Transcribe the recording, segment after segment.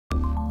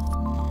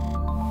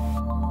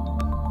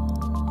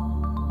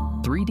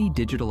3D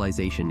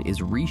digitalization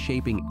is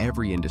reshaping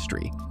every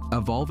industry,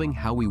 evolving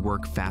how we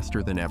work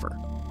faster than ever.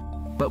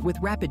 But with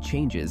rapid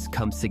changes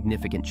come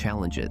significant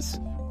challenges.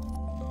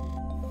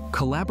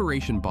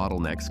 Collaboration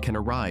bottlenecks can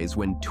arise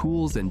when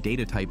tools and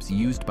data types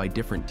used by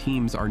different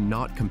teams are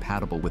not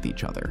compatible with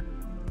each other.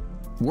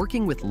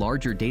 Working with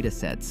larger data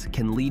sets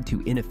can lead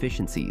to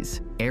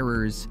inefficiencies,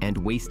 errors, and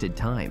wasted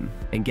time,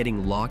 and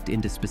getting locked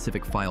into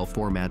specific file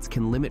formats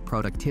can limit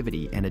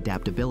productivity and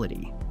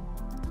adaptability.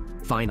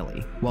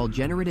 Finally, while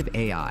generative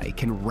AI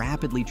can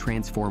rapidly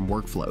transform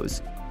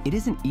workflows, it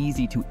isn't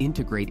easy to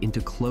integrate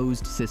into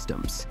closed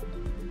systems.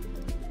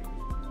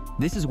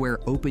 This is where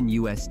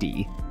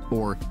OpenUSD,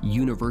 or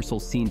Universal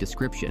Scene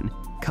Description,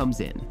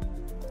 comes in,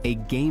 a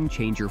game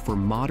changer for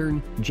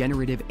modern,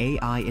 generative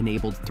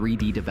AI-enabled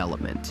 3D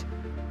development.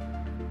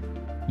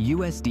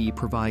 USD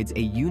provides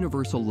a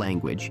universal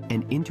language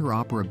and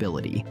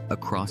interoperability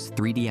across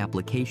 3D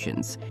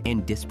applications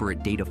and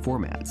disparate data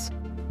formats,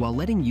 while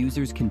letting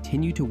users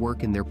continue to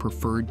work in their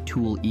preferred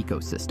tool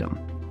ecosystem.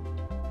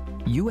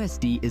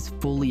 USD is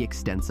fully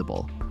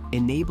extensible,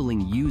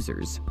 enabling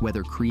users,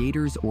 whether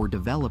creators or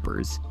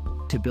developers,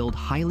 to build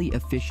highly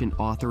efficient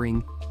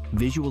authoring,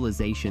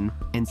 visualization,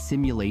 and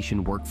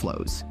simulation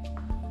workflows.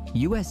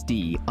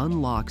 USD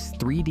unlocks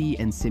 3D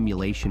and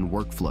simulation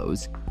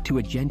workflows to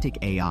agentic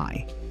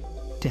AI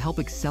to help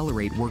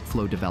accelerate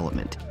workflow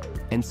development,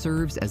 and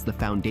serves as the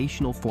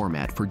foundational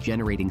format for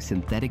generating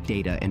synthetic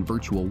data and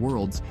virtual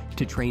worlds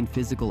to train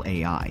physical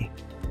AI.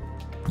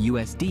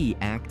 USD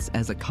acts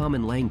as a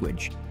common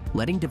language,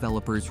 letting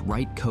developers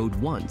write code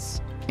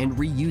once and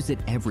reuse it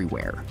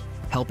everywhere,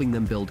 helping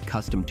them build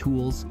custom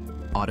tools,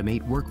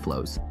 automate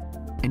workflows,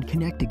 and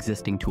connect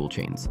existing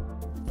toolchains.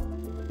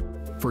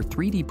 For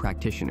 3D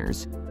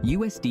practitioners,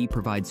 USD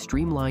provides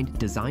streamlined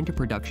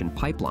design-to-production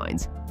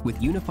pipelines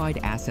with unified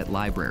asset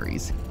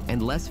libraries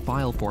and less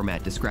file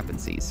format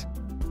discrepancies.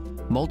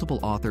 Multiple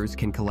authors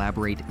can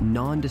collaborate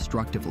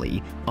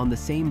non-destructively on the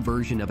same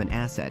version of an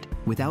asset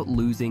without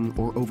losing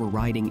or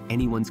overriding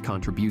anyone's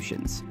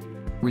contributions,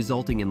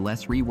 resulting in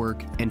less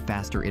rework and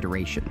faster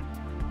iteration.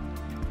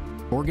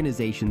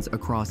 Organizations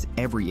across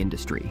every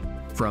industry,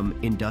 from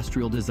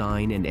industrial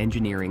design and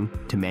engineering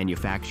to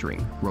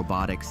manufacturing,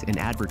 robotics, and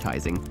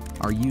advertising,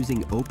 are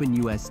using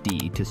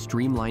OpenUSD to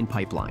streamline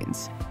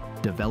pipelines,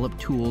 develop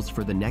tools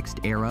for the next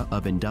era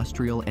of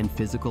industrial and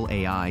physical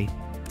AI,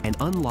 and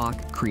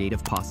unlock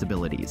creative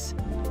possibilities.